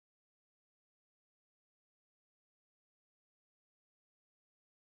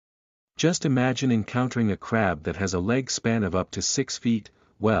Just imagine encountering a crab that has a leg span of up to 6 feet.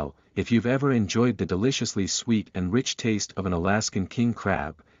 Well, if you've ever enjoyed the deliciously sweet and rich taste of an Alaskan king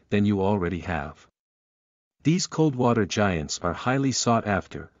crab, then you already have. These coldwater giants are highly sought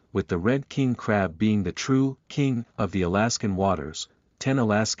after, with the red king crab being the true king of the Alaskan waters. 10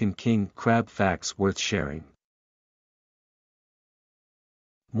 Alaskan king crab facts worth sharing.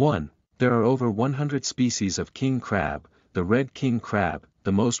 1. There are over 100 species of king crab, the red king crab,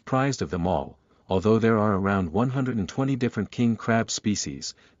 the most prized of them all. Although there are around 120 different king crab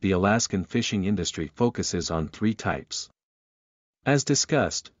species, the Alaskan fishing industry focuses on 3 types. As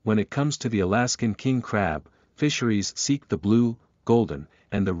discussed, when it comes to the Alaskan king crab, fisheries seek the blue, golden,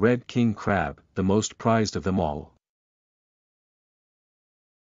 and the red king crab, the most prized of them all.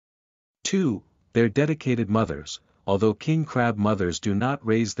 2. They're dedicated mothers. Although king crab mothers do not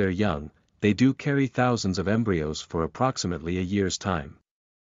raise their young, they do carry thousands of embryos for approximately a year's time.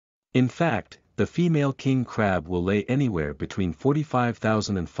 In fact, the female king crab will lay anywhere between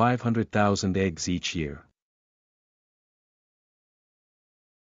 45,000 and 500,000 eggs each year.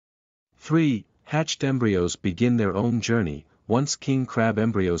 3. Hatched embryos begin their own journey. Once king crab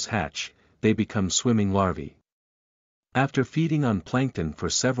embryos hatch, they become swimming larvae. After feeding on plankton for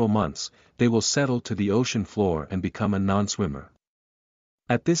several months, they will settle to the ocean floor and become a non-swimmer.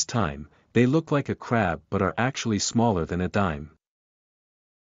 At this time, they look like a crab but are actually smaller than a dime.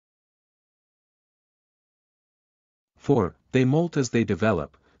 4. They molt as they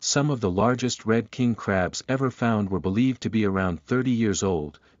develop. Some of the largest red king crabs ever found were believed to be around 30 years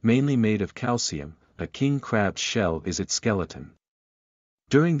old, mainly made of calcium. A king crab's shell is its skeleton.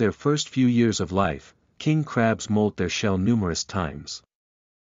 During their first few years of life, king crabs molt their shell numerous times.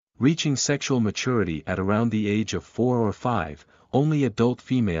 Reaching sexual maturity at around the age of 4 or 5, only adult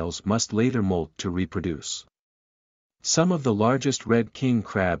females must later molt to reproduce. Some of the largest red king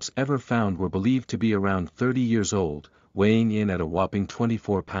crabs ever found were believed to be around 30 years old, weighing in at a whopping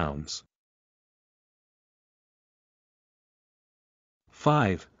 24 pounds.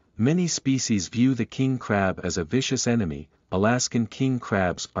 5. Many species view the king crab as a vicious enemy. Alaskan king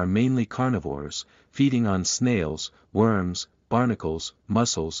crabs are mainly carnivores, feeding on snails, worms, barnacles,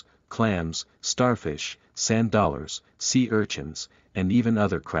 mussels, clams, starfish, sand dollars, sea urchins, and even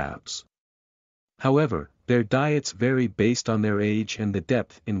other crabs. However, their diets vary based on their age and the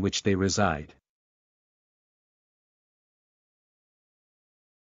depth in which they reside.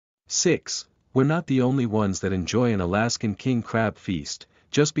 6. We're not the only ones that enjoy an Alaskan king crab feast.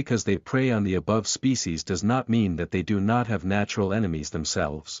 Just because they prey on the above species does not mean that they do not have natural enemies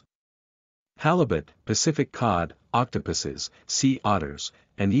themselves. Halibut, Pacific cod, octopuses, sea otters,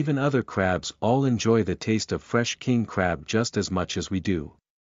 and even other crabs all enjoy the taste of fresh king crab just as much as we do.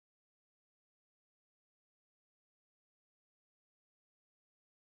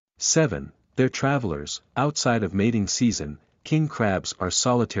 7. They're travelers. Outside of mating season, king crabs are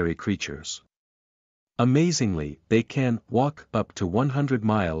solitary creatures. Amazingly, they can walk up to 100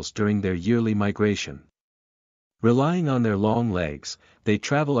 miles during their yearly migration. Relying on their long legs, they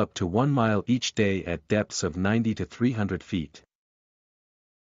travel up to 1 mile each day at depths of 90 to 300 feet.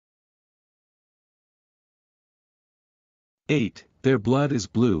 8. Their blood is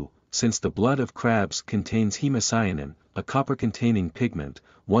blue. Since the blood of crabs contains hemocyanin, a copper-containing pigment,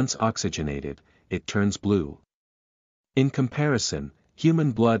 once oxygenated, it turns blue. In comparison,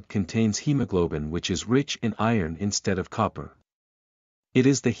 human blood contains hemoglobin, which is rich in iron instead of copper. It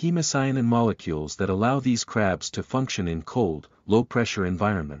is the hemocyanin molecules that allow these crabs to function in cold, low-pressure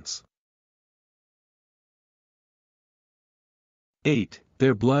environments. 8.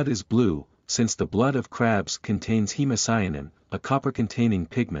 Their blood is blue. Since the blood of crabs contains hemocyanin, a copper-containing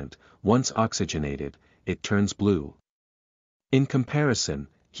pigment, once oxygenated, it turns blue. In comparison,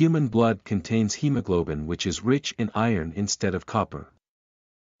 human blood contains hemoglobin, which is rich in iron instead of copper.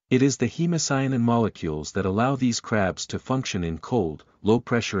 It is the hemocyanin molecules that allow these crabs to function in cold,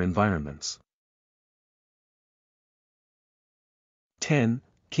 low-pressure environments. 10.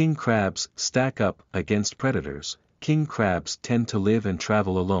 King crabs stack up against predators. King crabs tend to live and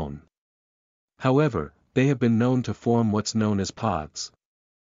travel alone. However, they have been known to form what's known as pods.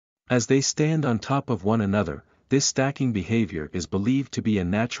 As they stand on top of one another, this stacking behavior is believed to be a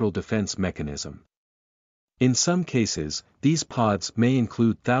natural defense mechanism. In some cases, these pods may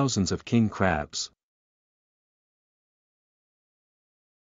include thousands of king crabs.